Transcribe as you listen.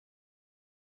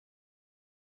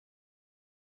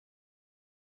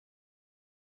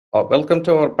Welcome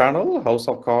to our panel, House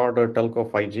of Card Telco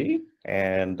 5G.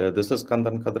 And this is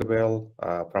Kandan Kathirvel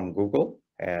from Google.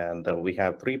 And we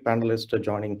have three panelists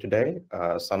joining today,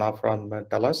 Sana from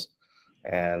Telus,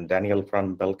 and Daniel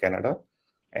from Bell Canada,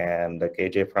 and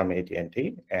KJ from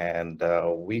AT&T. And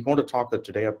we're going to talk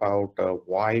today about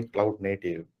why cloud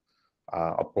native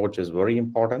approach is very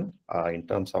important in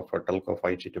terms of telco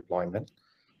 5G deployment.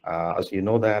 As you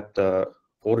know that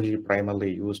 4G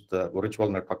primarily used the virtual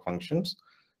network functions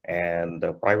and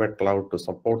the private cloud to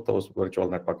support those virtual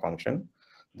network function.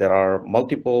 There are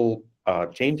multiple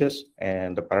changes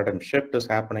and the paradigm shift is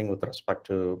happening with respect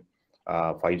to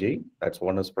 5G. That's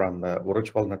one is from the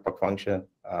virtual network function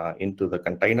into the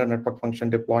container network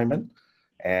function deployment,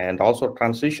 and also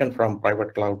transition from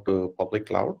private cloud to public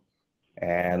cloud,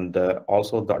 and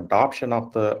also the adoption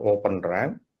of the open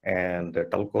RAN. And the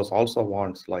telcos also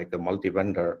wants like a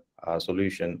multi-vendor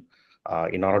solution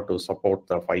in order to support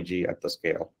the 5G at the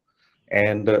scale.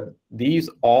 And these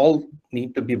all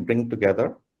need to be bring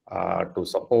together to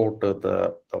support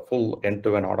the full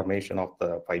end-to-end automation of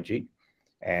the 5G.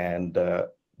 And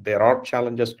there are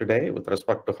challenges today with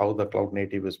respect to how the cloud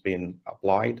native is being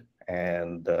applied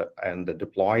and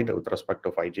deployed with respect to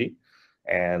 5G.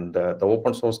 And the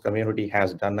open source community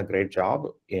has done a great job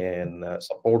in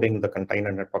supporting the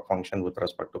container network function with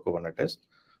respect to Kubernetes.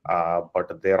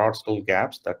 But there are still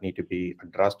gaps that need to be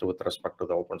addressed with respect to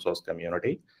the open source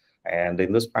community. And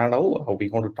in this panel, we're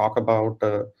going to talk about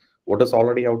what is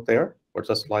already out there, what's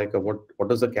just like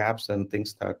what is the gaps and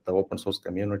things that the open source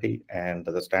community and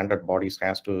the standard bodies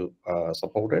has to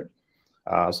support it.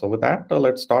 So with that,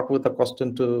 let's start with a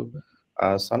question to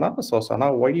Sana. So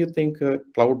Sana, why do you think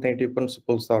cloud native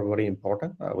principles are very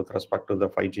important with respect to the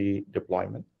 5G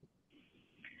deployment?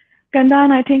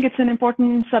 Kandan, I think it's an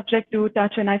important subject to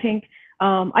touch, and I think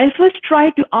I'll first try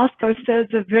to ask ourselves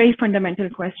a very fundamental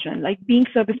question, like being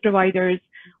service providers,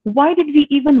 why did we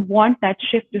even want that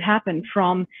shift to happen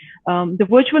from the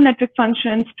virtual network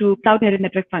functions to cloud native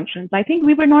network functions? I think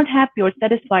we were not happy or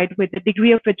satisfied with the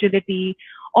degree of agility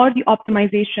or the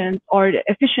optimizations or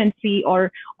efficiency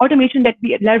or automation that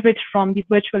we leveraged from the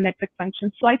virtual network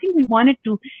functions. So I think we wanted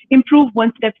to improve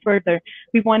one step further.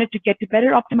 We wanted to get to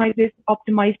better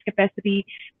optimized capacity,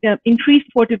 increased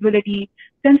portability,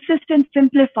 consistent,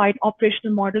 simplified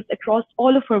operational models across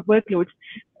all of our workloads.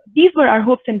 These were our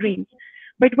hopes and dreams.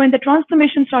 But when the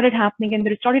transformation started happening and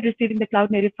they started receiving the cloud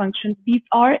native functions, these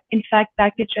are in fact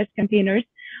packaged as containers,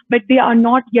 but they are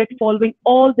not yet following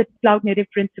all the cloud native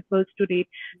principles to date.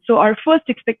 So our first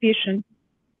expectation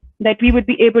that we would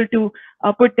be able to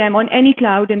put them on any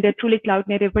cloud and they're truly cloud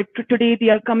native, but today they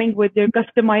are coming with their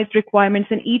customized requirements,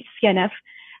 and each CNF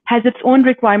has its own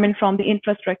requirement from the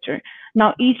infrastructure.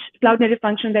 Now, each cloud native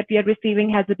function that we are receiving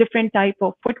has a different type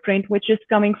of footprint, which is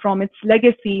coming from its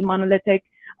legacy monolithic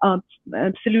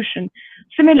solution.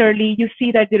 Similarly, you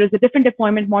see that there is a different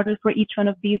deployment model for each one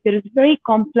of these. There is very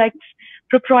complex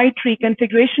proprietary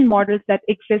configuration models that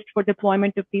exist for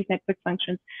deployment of these network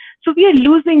functions. So we are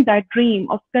losing that dream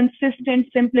of consistent,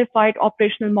 simplified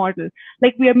operational model.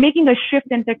 Like we are making a shift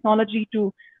in technology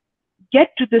to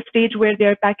get to the stage where they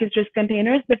are packaged as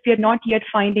containers, but we are not yet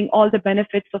finding all the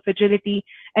benefits of agility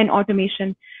and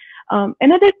automation.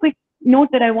 Another quick note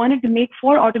that I wanted to make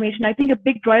for automation, I think a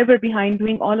big driver behind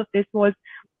doing all of this was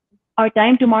our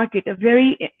time to market, a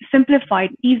very simplified,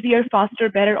 easier, faster,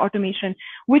 better automation,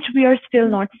 which we are still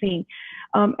not seeing.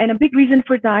 And a big reason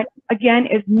for that, again,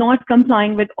 is not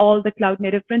complying with all the cloud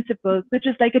native principles, which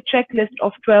is like a checklist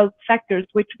of 12 factors,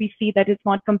 which we see that is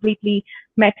not completely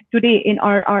met today in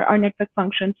our network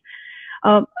functions.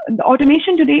 The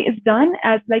automation today is done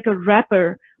as like a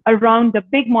wrapper around the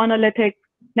big monolithic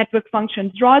network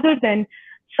functions rather than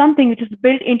something which is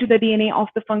built into the DNA of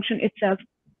the function itself,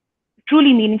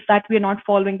 truly means that we are not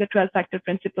following the 12-factor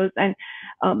principles, and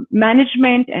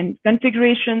management and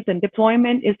configurations and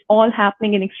deployment is all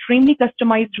happening in extremely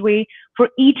customized way for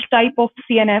each type of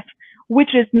CNF,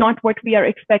 which is not what we are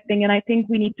expecting. And I think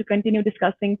we need to continue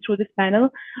discussing through this panel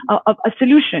a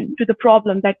solution to the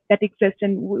problem that exists,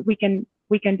 and we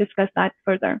can discuss that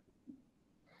further.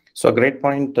 So great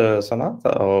point, Sana.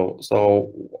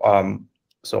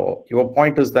 So your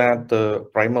point is that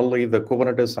primarily the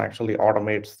Kubernetes actually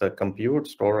automates the compute,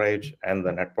 storage, and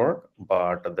the network,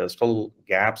 but there's still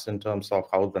gaps in terms of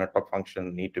how the network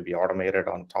function need to be automated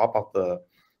on top of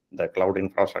the cloud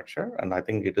infrastructure. And I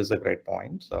think it is a great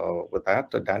point. So with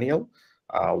that, Daniel,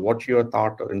 what's your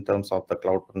thought in terms of the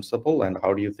cloud principle, and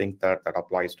how do you think that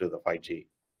applies to the 5G?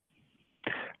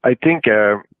 I think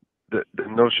the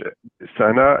notion,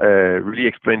 Sana really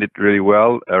explained it really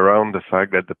well around the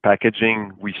fact that the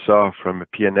packaging we saw from a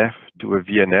PNF to a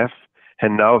VNF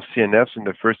And now CNFs in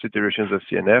the first iterations of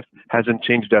CNF hasn't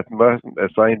changed that much,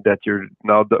 aside that you're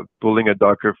now pulling a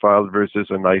Docker file versus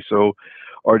an ISO,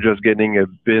 or just getting a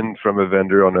bin from a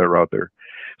vendor on a router.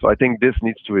 So I think this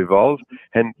needs to evolve.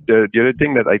 And the other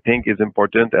thing that I think is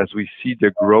important as we see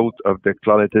the growth of the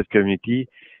cloud native community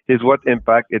is what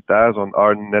impact it has on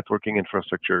our networking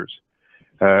infrastructures.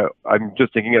 I'm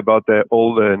just thinking about the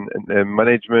old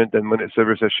management and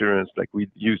service assurance like we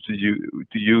used to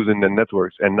use in the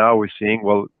networks. And now we're seeing,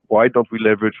 well, why don't we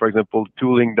leverage, for example,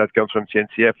 tooling that comes from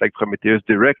CNCF like Prometheus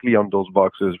directly on those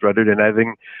boxes rather than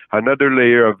having another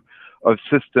layer of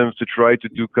systems to try to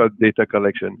do data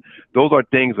collection. Those are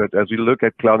things that as we look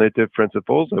at cloud native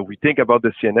principles, we think about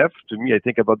the CNF. To me, I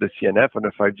think about the CNF on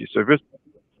a 5G service,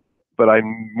 but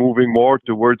I'm moving more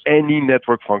towards any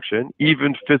network function,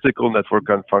 even physical network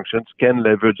functions can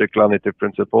leverage the cloud native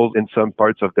principles in some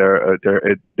parts of their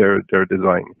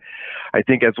design. I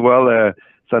think as well,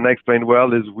 Sana explained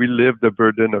well, is we live the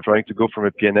burden of trying to go from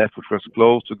a PNF, which was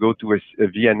closed, to go to a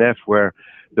VNF, where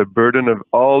the burden of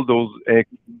all those,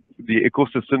 the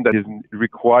ecosystem that is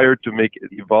required to make it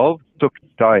evolve took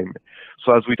time.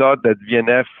 So as we thought that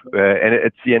VNF and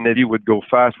at CNLD would go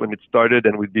fast when it started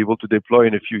and we'd be able to deploy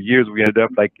in a few years, we ended up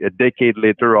like a decade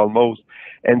later almost,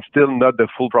 and still not the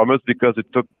full promise because it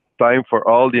took time for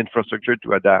all the infrastructure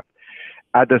to adapt.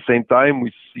 At the same time,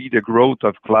 we see the growth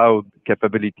of cloud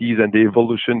capabilities and the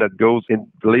evolution that goes in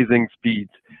blazing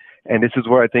speeds. And this is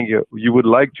where I think you would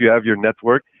like to have your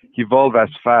network evolve as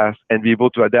fast and be able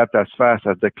to adapt as fast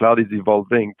as the cloud is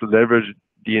evolving to leverage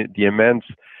the immense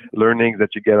learnings that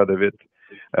you get out of it.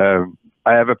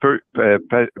 I have a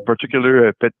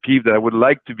particular pet peeve that I would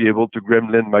like to be able to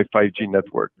gremlin my 5G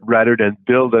network rather than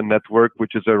build a network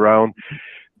which is around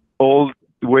old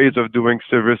ways of doing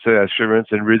service assurance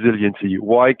and resiliency.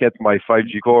 Why can't my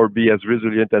 5G core be as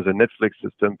resilient as a Netflix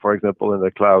system, for example, in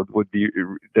the cloud? Would be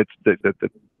that's the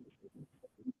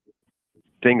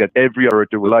thing that every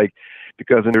operator would like,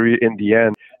 because in the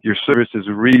end, your service is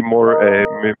really more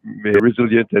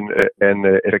resilient and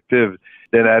effective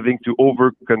than having to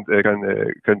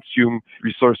consume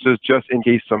resources just in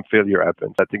case some failure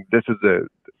happens. I think this is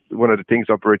one of the things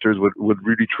operators would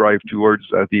really strive towards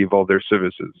as they evolve their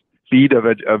services. Speed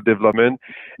of development,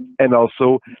 and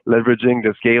also leveraging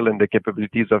the scale and the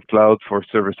capabilities of cloud for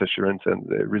service assurance and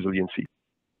resiliency.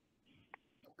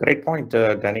 Great point,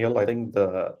 Daniel. I think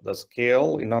the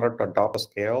scale, in order to adopt a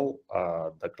scale,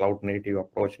 the cloud native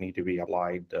approach need to be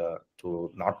applied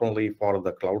to not only for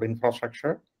the cloud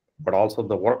infrastructure, but also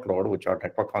the workload, which are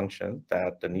network functions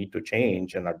that need to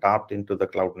change and adapt into the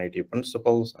cloud native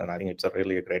principles. And I think it's a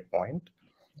really great point.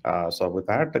 So with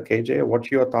that, KJ, what's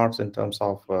your thoughts in terms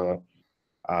of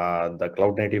the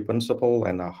cloud native principle,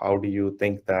 and how do you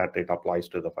think that it applies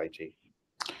to the 5G?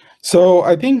 So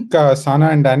I think Sana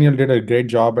and Daniel did a great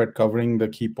job at covering the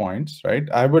key points, right?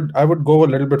 I would go a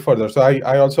little bit further. So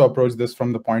I also approach this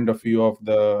from the point of view of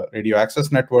the radio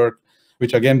access network,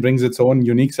 which again brings its own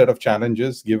unique set of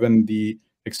challenges given the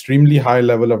extremely high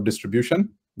level of distribution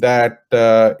that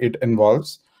it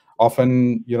involves.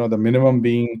 Often, the minimum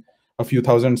being a few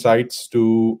thousand sites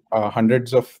to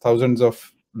hundreds of thousands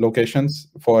of locations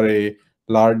for a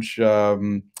large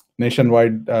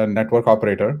nationwide network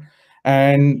operator.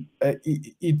 And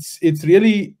it's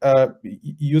really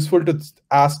useful to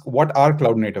ask what are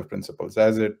cloud native principles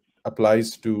as it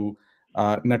applies to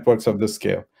networks of this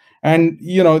scale. And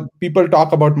people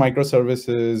talk about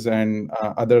microservices and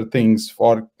other things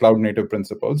for cloud native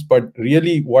principles, but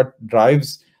really what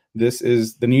drives this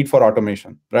is the need for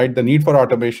automation, right? The need for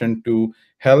automation to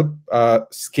help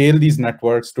scale these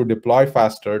networks, to deploy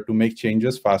faster, to make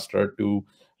changes faster, to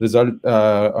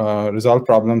resolve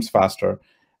problems faster.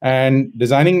 And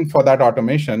designing for that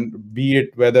automation, be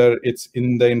it whether it's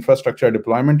in the infrastructure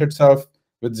deployment itself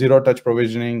with zero-touch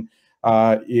provisioning,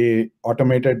 a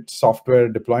automated software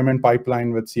deployment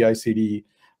pipeline with CI/CD,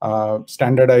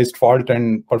 standardized fault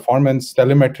and performance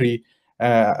telemetry,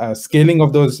 scaling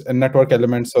of those network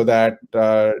elements so that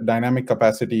dynamic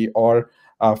capacity or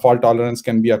fault tolerance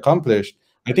can be accomplished.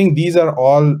 I think these are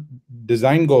all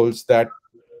design goals that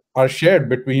are shared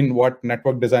between what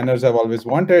network designers have always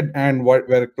wanted and what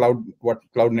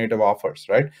cloud native offers,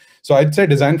 right? So I'd say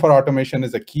design for automation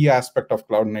is a key aspect of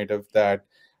cloud native that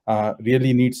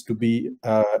really needs to be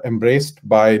embraced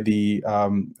by the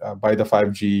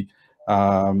 5G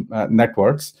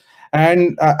networks.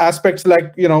 And aspects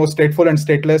like stateful and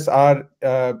stateless are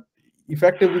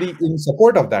effectively in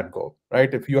support of that goal,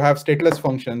 right? If you have stateless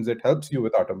functions, it helps you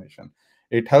with automation.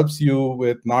 It helps you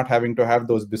with not having to have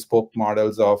those bespoke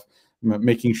models of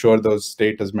making sure those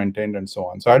state is maintained and so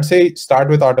on. So I'd say start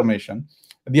with automation.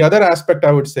 The other aspect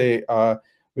I would say,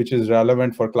 which is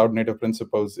relevant for cloud native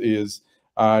principles, is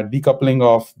decoupling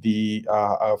of the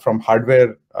from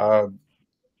hardware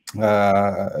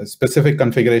specific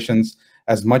configurations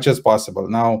as much as possible.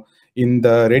 Now, in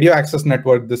the radio access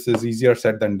network, this is easier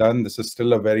said than done. This is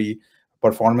still a very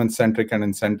performance-centric and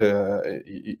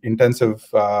intensive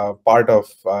part of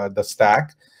the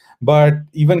stack. But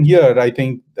even here, I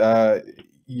think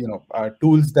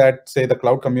tools that, say, the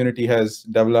cloud community has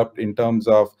developed in terms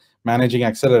of managing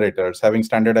accelerators, having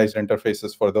standardized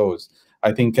interfaces for those,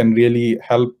 I think can really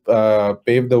help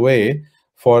pave the way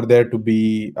for there to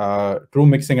be true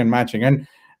mixing and matching. And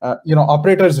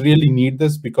operators really need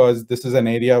this, because this is an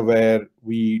area where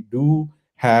we do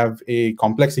have a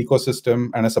complex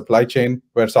ecosystem and a supply chain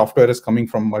where software is coming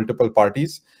from multiple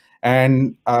parties.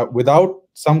 And without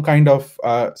some kind of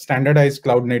standardized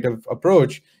cloud native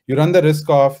approach, you run the risk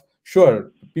of,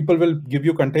 sure, people will give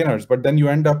you containers, but then you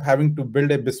end up having to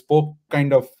build a bespoke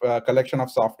kind of collection of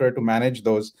software to manage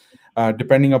those,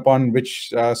 depending upon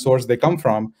which source they come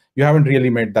from. You haven't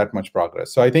really made that much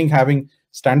progress. So I think having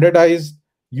standardized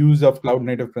use of cloud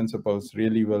native principles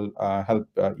really will help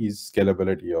ease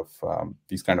scalability of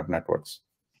these kind of networks.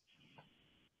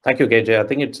 Thank you, KJ. I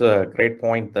think it's a great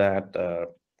point that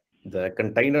the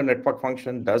container network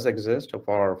function does exist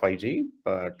for 5G,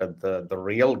 but the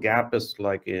real gap is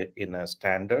like in a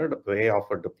standard way of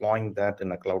deploying that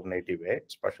in a cloud native way,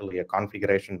 especially a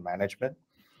configuration management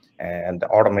and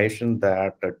automation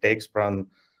that takes from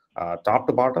top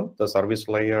to bottom, the service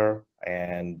layer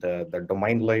and the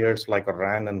domain layers like a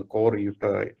RAN and core you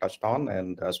touched on,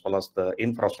 and as well as the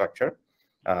infrastructure,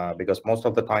 because most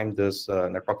of the time this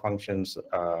network functions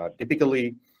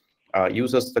typically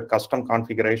uses the custom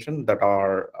configuration that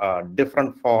are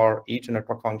different for each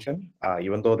network function,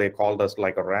 even though they called us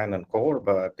like a RAN and core,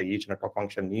 but each network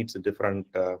function needs a different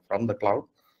from the cloud.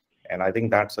 And I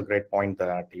think that's a great point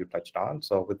that you touched on.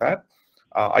 So with that,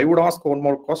 I would ask one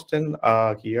more question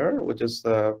here, which is,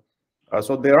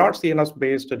 so there are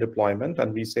CNS-based deployment,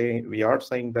 and we are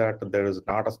saying that there is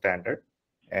not a standard.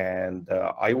 And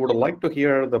I would like to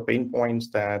hear the pain points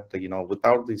that,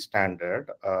 without the standard,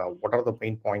 what are the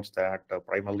pain points that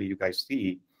primarily you guys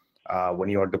see when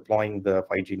you are deploying the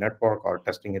 5G network or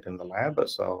testing it in the lab?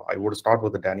 So I would start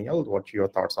with Daniel. What's your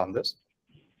thoughts on this?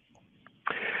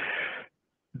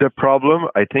 The problem,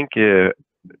 I think,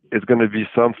 is going to be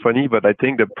some funny, but I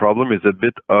think the problem is a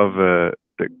bit of the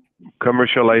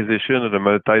commercialization and the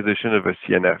monetization of a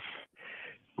CNF.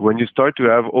 When you start to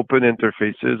have open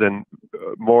interfaces and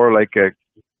more like a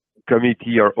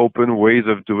committee or open ways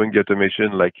of doing the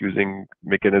automation, like using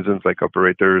mechanisms like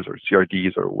operators or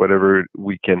CRTs or whatever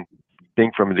we can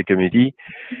think from the committee,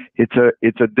 it's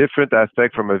a different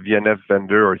aspect from a VNF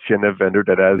vendor or CNF vendor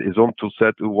that has his own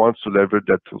toolset who wants to leverage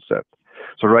that toolset.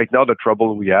 So right now, the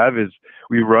trouble we have is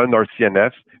we run our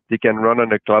CNFs. They can run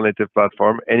on a cloud native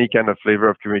platform, any kind of flavor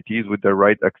of communities with the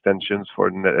right extensions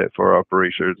for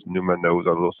operators, NUMA nodes,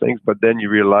 all those things. But then you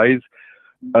realize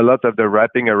a lot of the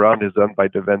wrapping around is done by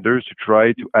the vendors to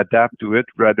try to adapt to it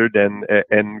rather than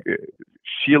and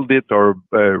shield it or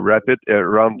wrap it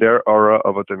around their aura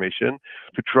of automation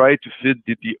to try to fit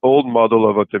the old model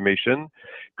of automation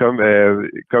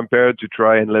compared to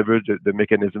try and leverage the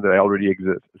mechanism that already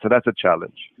exists. So that's a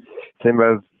challenge. Same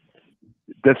as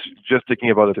that's just thinking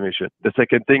about automation. The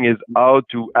second thing is how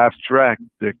to abstract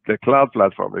the cloud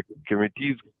platform, the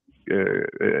communities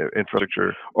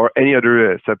infrastructure, or any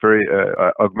other separate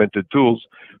augmented tools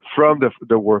from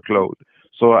the workload.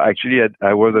 So actually,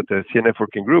 I was at the CNF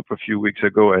working group a few weeks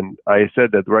ago, and I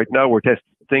said that right now we're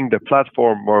testing the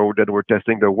platform more than we're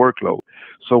testing the workload.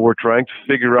 So we're trying to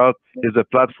figure out, is the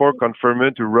platform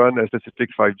confirmed to run a specific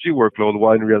 5G workload,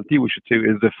 while in reality we should say,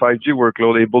 is the 5G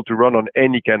workload able to run on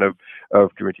any kind of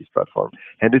Kubernetes platform?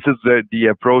 And this is the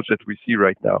approach that we see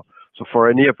right now. So for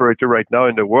any operator right now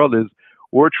in the world is,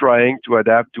 we're trying to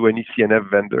adapt to any CNF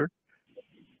vendor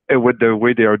with the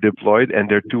way they are deployed and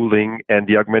their tooling and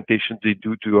the augmentations they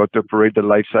do to operate the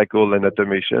lifecycle and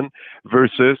automation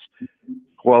versus,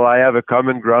 well, I have a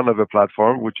common ground of a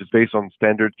platform which is based on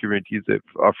standard Kubernetes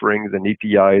offerings and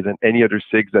APIs and any other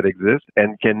SIGs that exist,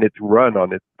 and can it run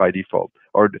on it by default?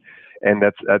 And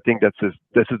I think this is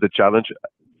the challenge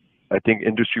I think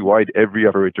industry-wide every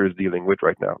operator is dealing with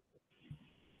right now.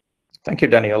 Thank you,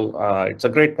 Daniel. It's a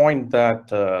great point that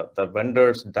the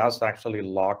vendors does actually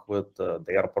lock with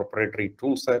their proprietary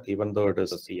tool set, even though it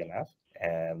is a CNF,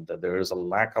 and there is a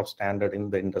lack of standard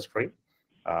in the industry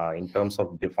in terms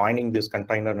of defining this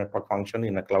container network function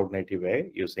in a cloud native way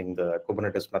using the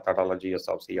Kubernetes methodology of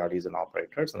CRDs and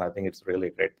operators. And I think it's really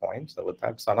a great point. So with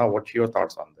that, Sana, what's your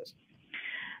thoughts on this?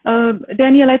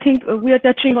 Daniel, I think we are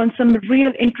touching on some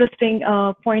real interesting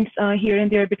points here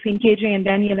and there between KJ and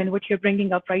Daniel and what you're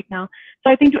bringing up right now.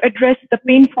 So I think to address the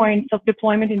pain points of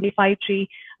deployment in the 5G,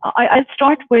 I'll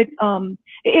start with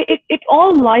it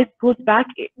all goes back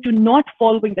to not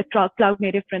following the cloud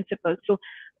native principles. So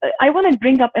I want to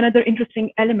bring up another interesting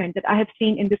element that I have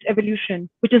seen in this evolution,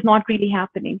 which is not really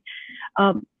happening.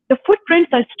 The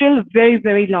footprints are still very,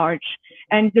 very large,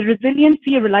 and the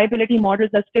resiliency and reliability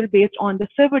models are still based on the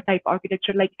server type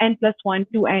architecture, like N+1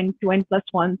 to N to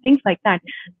N+1, things like that.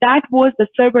 That was the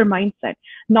server mindset.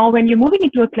 Now, when you're moving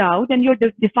into a cloud and you're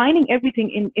defining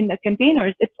everything in the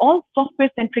containers, it's all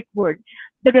software-centric world.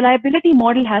 The reliability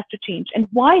model has to change. And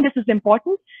why this is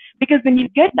important? Because when you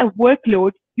get a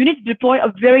workload, you need to deploy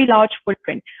a very large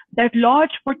footprint. That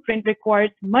large footprint requires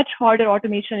much harder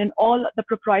automation and all the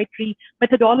proprietary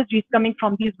methodologies coming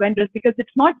from these vendors, because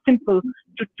it's not simple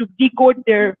to decode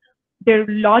their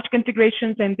large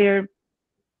configurations and their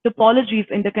topologies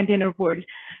in the container world.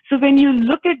 So when you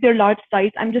look at their large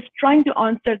size, I'm just trying to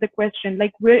answer the question,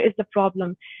 like, where is the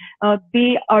problem?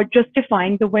 They are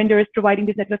justifying, the vendors providing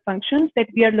these network functions, that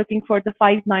we are looking for the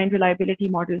 5.9 reliability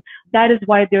model. That is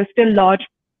why they're still large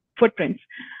footprints,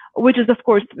 which is, of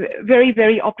course, very,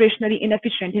 very operationally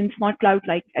inefficient, and it's not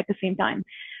cloud-like at the same time.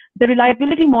 The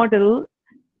reliability model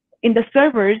in the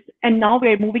servers, and now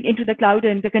we're moving into the cloud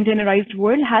and the containerized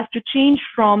world, has to change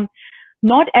from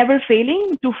not ever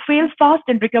failing to fail fast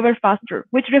and recover faster,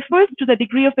 which refers to the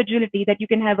degree of agility that you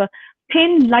can have a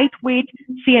thin, lightweight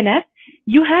CNF.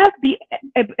 You have the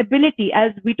ability,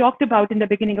 as we talked about in the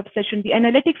beginning of the session, the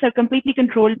analytics are completely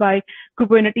controlled by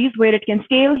Kubernetes, where it can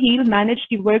scale, heal, manage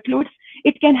the workloads.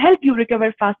 It can help you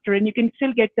recover faster, and you can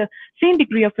still get the same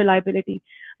degree of reliability.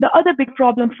 The other big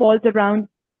problem falls around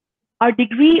our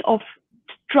degree of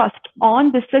trust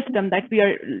on the system that we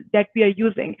are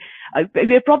using.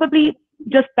 We're probably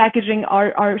just packaging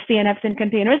our CNFs in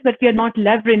containers, but we are not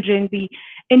leveraging the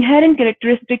inherent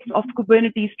characteristics of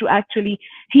Kubernetes to actually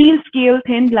heal, scale,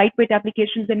 thin, lightweight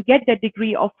applications and get that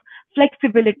degree of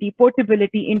flexibility,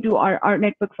 portability into our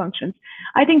network functions.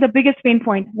 I think the biggest pain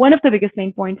point, one of the biggest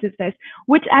pain points, is this,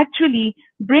 which actually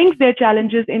brings their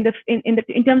challenges in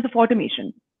terms of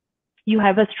automation. You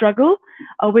have a struggle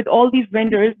with all these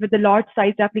vendors with the large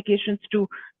sized applications to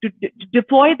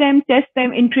deploy them, test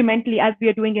them incrementally, as we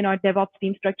are doing in our DevOps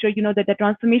team structure. You know that the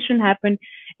transformation happened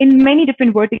in many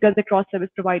different verticals across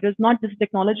service providers, not just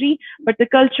technology, but the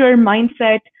culture,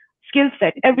 mindset, skill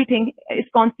set, everything is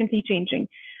constantly changing.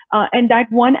 And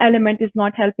that one element is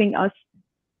not helping us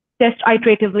test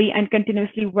iteratively and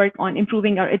continuously work on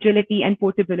improving our agility and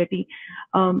portability.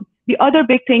 The other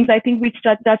big things I think we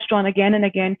touched on again and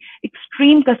again,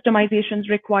 extreme customizations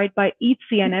required by each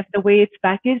CNF, the way it's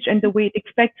packaged and the way it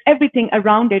expects everything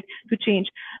around it to change.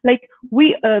 Like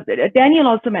Daniel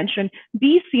also mentioned,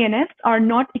 these CNFs are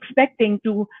not expecting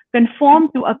to conform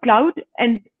to a cloud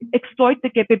and exploit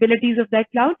the capabilities of that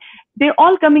cloud. They're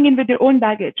all coming in with their own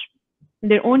baggage,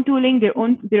 their own tooling, their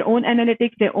own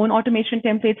analytics, their own automation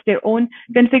templates, their own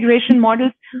configuration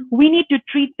models. We need to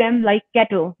treat them like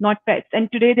cattle, not pets.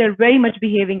 And today they're very much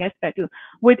behaving as cattle.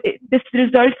 This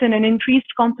results in an increased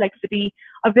complexity,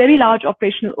 a very large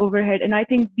operational overhead. And I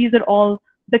think these are all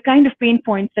the kind of pain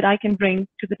points that I can bring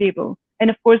to the table.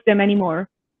 And of course, there are many more.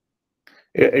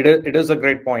 It is a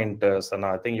great point,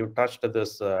 Sana. I think you touched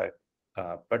this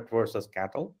pet versus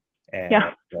cattle. And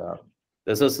yeah.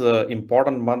 This is an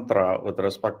important mantra with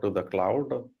respect to the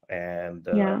cloud, and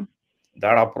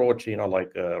that approach,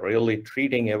 really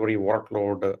treating every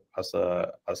workload as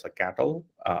a cattle.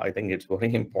 I think it's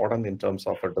very important in terms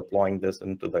of deploying this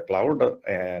into the cloud,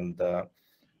 and the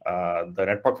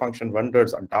network function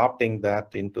vendors adopting that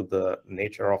into the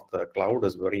nature of the cloud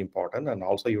is very important. And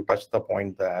also, you touched the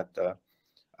point that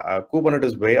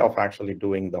Kubernetes way of actually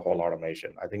doing the whole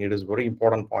automation. I think it is a very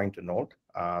important point to note.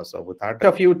 So with that,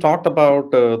 a few talked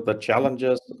about the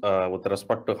challenges with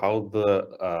respect to how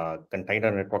the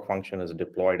container network function is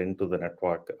deployed into the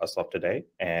network as of today,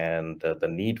 and the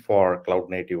need for cloud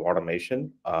native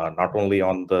automation, not only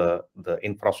on the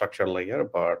infrastructure layer,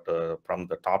 but from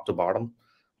the top to bottom.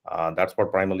 That's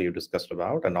what primarily you discussed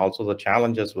about, and also the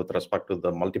challenges with respect to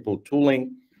the multiple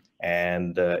tooling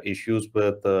and issues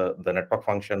with the network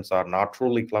functions are not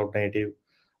truly cloud native.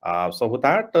 So with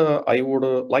that, I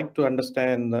would like to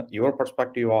understand your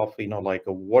perspective of,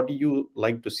 what do you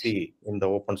like to see in the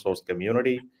open source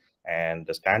community and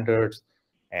the standards,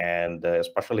 and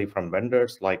especially from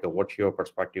vendors, what's your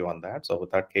perspective on that? So with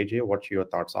that, KJ, what's your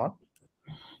thoughts on?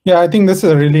 Yeah, I think this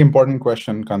is a really important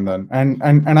question, Kandan.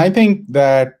 And I think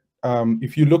that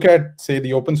if you look at, say,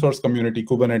 the open source community,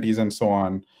 Kubernetes and so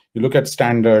on, You look at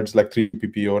standards like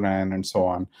 3PPORAN and so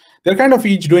on. They're kind of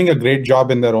each doing a great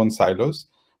job in their own silos.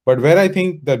 But where I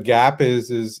think the gap is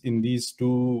in these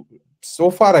two, so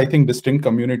far, I think, distinct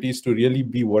communities to really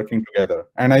be working together.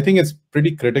 And I think it's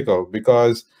pretty critical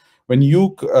because when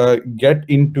you get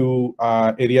into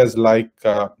areas like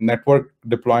network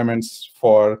deployments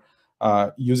for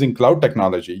using cloud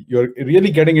technology, you're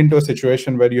really getting into a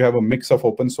situation where you have a mix of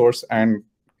open source and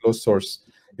closed source.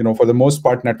 For the most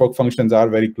part, network functions are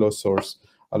very closed source.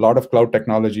 A lot of cloud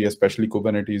technology, especially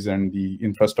Kubernetes and the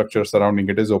infrastructure surrounding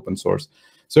it, is open source.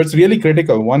 So it's really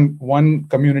critical. One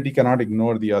community cannot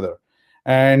ignore the other.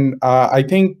 And I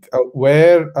think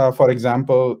where, for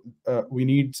example, we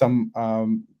need some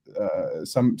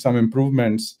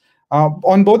improvements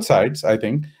on both sides, I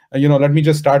think. Let me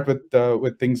just start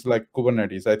with things like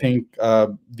Kubernetes. I think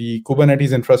the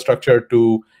Kubernetes infrastructure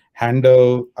to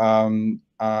handle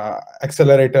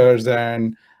accelerators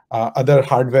and other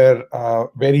hardware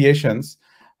variations,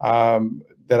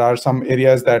 there are some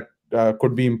areas that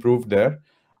could be improved there.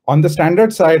 On the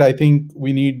standard side, I think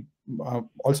we need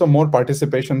also more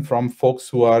participation from folks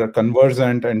who are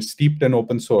conversant and steeped in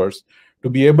open source to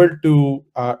be able to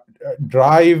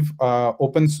drive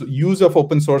use of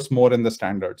open source more in the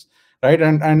standards, right?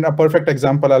 And a perfect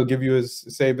example I'll give you is,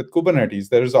 say, with Kubernetes.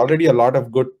 There is already a lot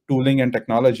of good tooling and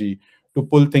technology to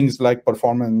pull things like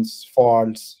performance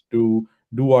faults, to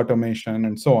do automation,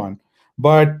 and so on.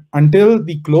 But until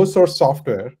the closed source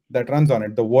software that runs on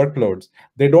it, the workloads,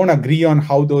 they don't agree on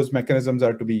how those mechanisms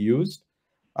are to be used,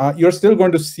 you're still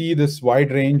going to see this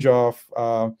wide range of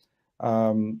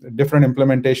different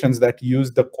implementations that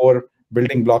use the core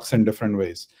building blocks in different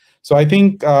ways. So I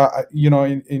think,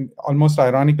 in almost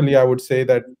ironically, I would say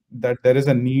that there is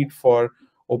a need for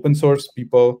open source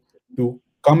people to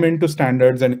come into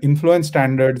standards and influence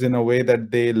standards in a way that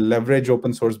they leverage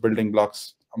open source building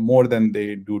blocks more than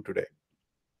they do today.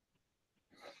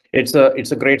 It's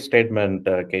a great statement,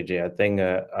 KJ.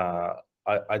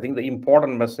 I think the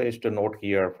important message to note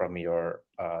here from your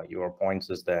points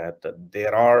is that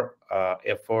there are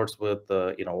efforts with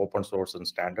open source and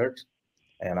standards,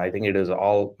 and I think it is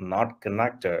all not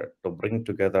connected to bring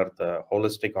together the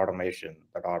holistic automation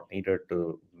that are needed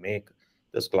to make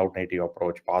this cloud native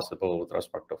approach possible with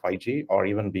respect to 5G or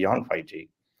even beyond 5G.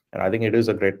 And I think it is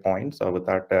a great point. So with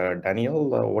that, Daniel,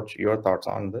 what's your thoughts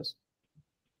on this?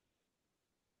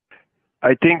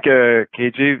 I think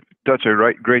KJ touched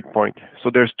a great point. So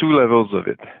there's two levels of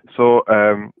it. So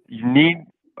you need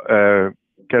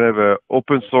kind of a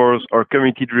open source or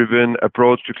community-driven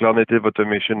approach to cloud-native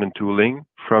automation and tooling,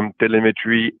 from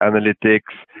telemetry, analytics,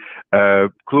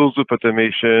 closed-loop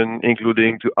automation,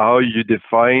 including to how you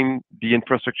define the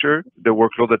infrastructure, the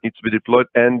workload that needs to be deployed,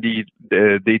 and the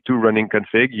day two running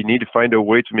config. You need to find a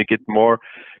way to make it more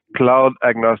cloud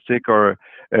agnostic or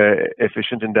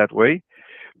efficient in that way.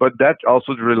 But that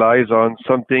also relies on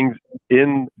some things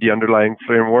in the underlying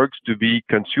frameworks to be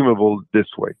consumable this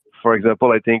way. For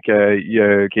example, I think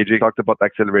KJ talked about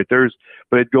accelerators,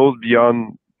 but it goes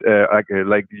beyond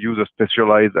like use of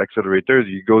specialized accelerators.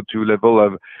 You go to level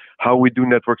of how we do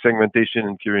network segmentation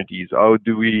in Kubernetes. How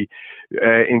do we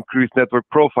increase network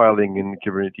profiling in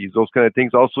Kubernetes? Those kind of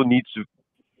things also need to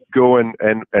go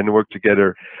and work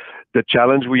together. The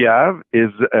challenge we have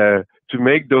is to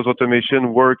make those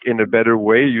automation work in a better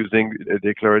way using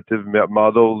declarative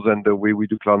models and the way we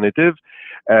do cloud native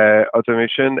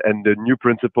automation and the new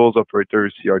principles,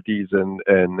 operators, CRTs,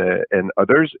 and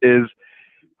others, is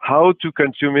how to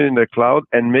consume it in the cloud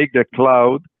and make the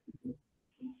cloud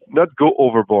not go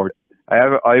overboard.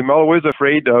 I'm always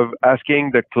afraid of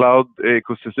asking the cloud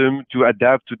ecosystem to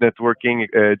adapt to the networking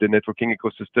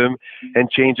ecosystem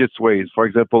and change its ways. For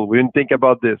example, we didn't think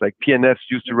about this. Like PNFs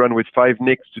used to run with 5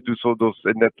 NICs to do those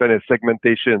kind of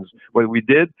segmentations. What we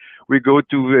did, we go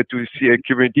to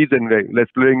Kubernetes and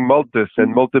let's bring Multus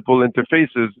and multiple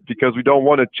interfaces because we don't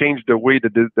want to change the way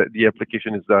that the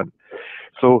application is done.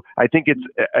 So I think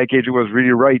KJ was really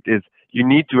right. Is you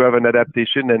need to have an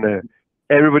adaptation and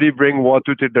everybody bring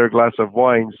water to their glass of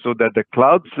wine so that the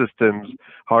cloud systems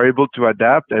are able to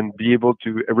adapt and be able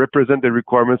to represent the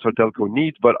requirements our telco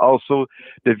needs, but also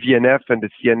the VNF and the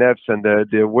CNFs and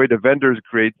the way the vendors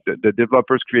create, the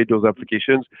developers create those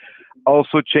applications,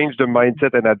 also change the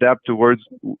mindset and adapt towards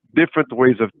different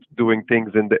ways of doing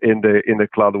things in the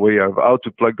cloud way of how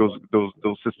to plug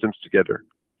those systems together.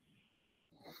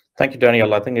 Thank you,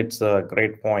 Daniel. I think it's a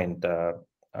great point.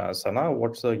 Sana,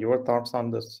 what's your thoughts on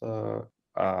this?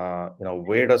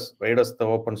 Where does the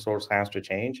open source has to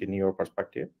change in your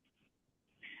perspective?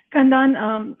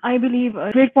 Kandan, I believe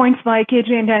great points by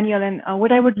KJ and Daniel. And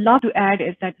what I would love to add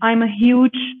is that I'm a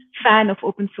huge fan of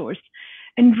open source.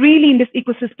 And really in this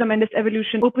ecosystem and this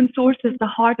evolution, open source is the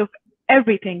heart of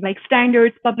everything, like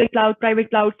standards, public cloud, private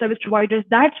cloud, service providers.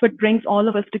 That's what brings all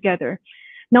of us together.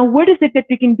 Now, what is it that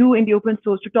we can do in the open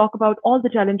source to talk about all the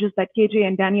challenges that KJ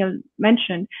and Daniel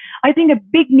mentioned? I think a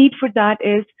big need for that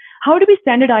is, how do we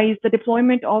standardize the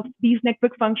deployment of these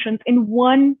network functions in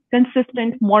one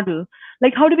consistent model?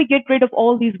 Like, how do we get rid of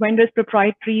all these vendors'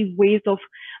 proprietary ways of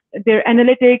their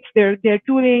analytics, their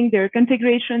tooling, their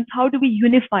configurations? How do we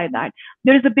unify that?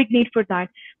 There is a big need for that.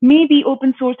 Maybe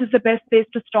open source is the best place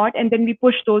to start, and then we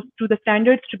push those through the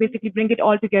standards to basically bring it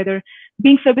all together.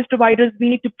 Being service providers, we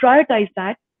need to prioritize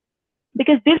that,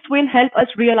 because this will help us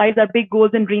realize our big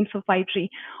goals and dreams for 5G.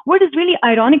 What is really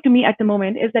ironic to me at the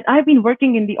moment is that I've been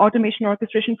working in the automation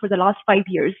orchestration for the last 5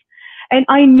 years, and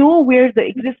I know where the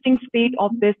existing state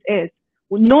of this is.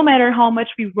 No matter how much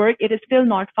we work, it is still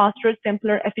not faster,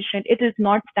 simpler, efficient. It is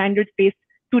not standards-based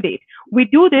to date. We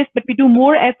do this, but we do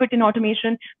more effort in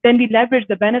automation than we leverage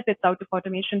the benefits out of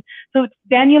automation. So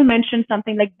Daniel mentioned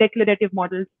something like declarative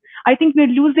models. I think we're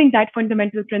losing that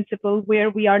fundamental principle where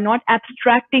we are not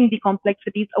abstracting the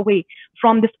complexities away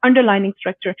from this underlying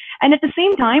structure. And at the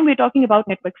same time, we're talking about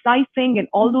network slicing and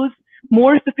all those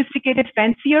more sophisticated,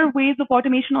 fancier ways of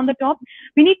automation on the top.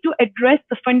 We need to address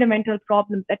the fundamental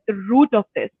problems at the root of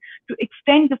this to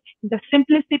extend the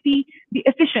simplicity, the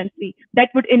efficiency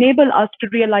that would enable us to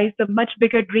realize the much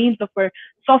bigger dreams of our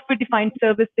software-defined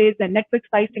services and network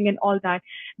slicing and all that.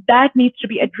 That needs to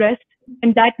be addressed,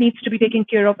 and that needs to be taken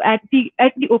care of at the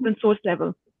open source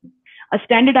level. A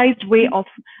standardized way of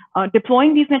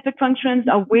deploying these network functions,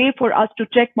 a way for us to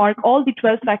check mark all the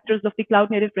 12 factors of the cloud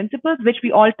native principles, which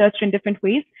we all touched in different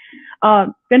ways,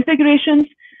 configurations.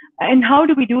 And how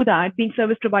do we do that? Being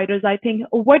service providers, I think,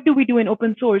 what do we do in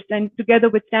open source and together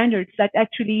with standards that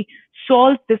actually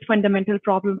solve this fundamental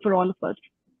problem for all of us?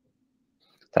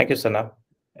 Thank you, Sana.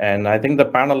 And I think the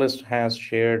panelist has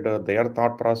shared their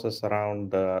thought process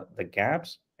around the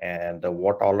gaps and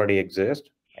what already exists,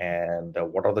 and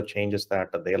what are the changes that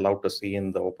they love to see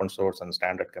in the open source and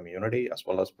standard community, as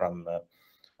well as from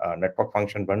network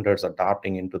function vendors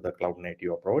adopting into the cloud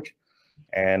native approach.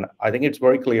 And I think it's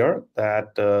very clear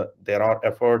that there are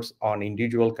efforts on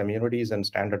individual communities and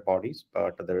standard bodies,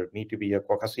 but there need to be a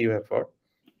cohesive effort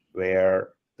where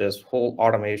this whole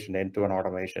automation, end-to-end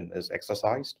automation, is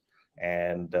exercised.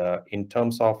 And in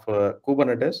terms of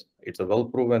Kubernetes, it's a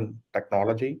well-proven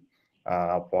technology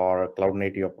for a cloud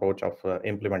native approach of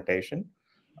implementation.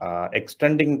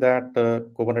 Extending that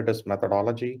Kubernetes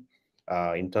methodology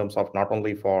in terms of not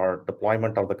only for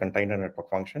deployment of the container network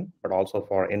function, but also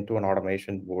for end-to-end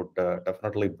automation would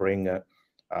definitely bring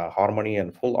harmony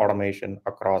and full automation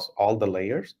across all the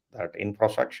layers, that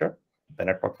infrastructure, the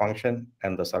network function,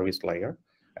 and the service layer.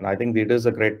 And I think it is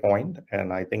a great point,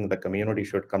 and I think the community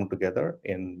should come together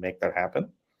and make that happen.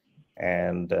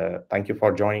 And thank you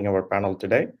for joining our panel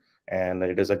today. And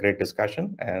it is a great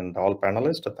discussion. And all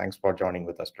panelists, thanks for joining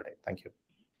with us today. Thank you.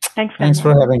 Thanks, Thanks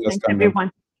for having us, Thanks,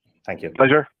 everyone. Thank you.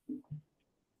 Pleasure.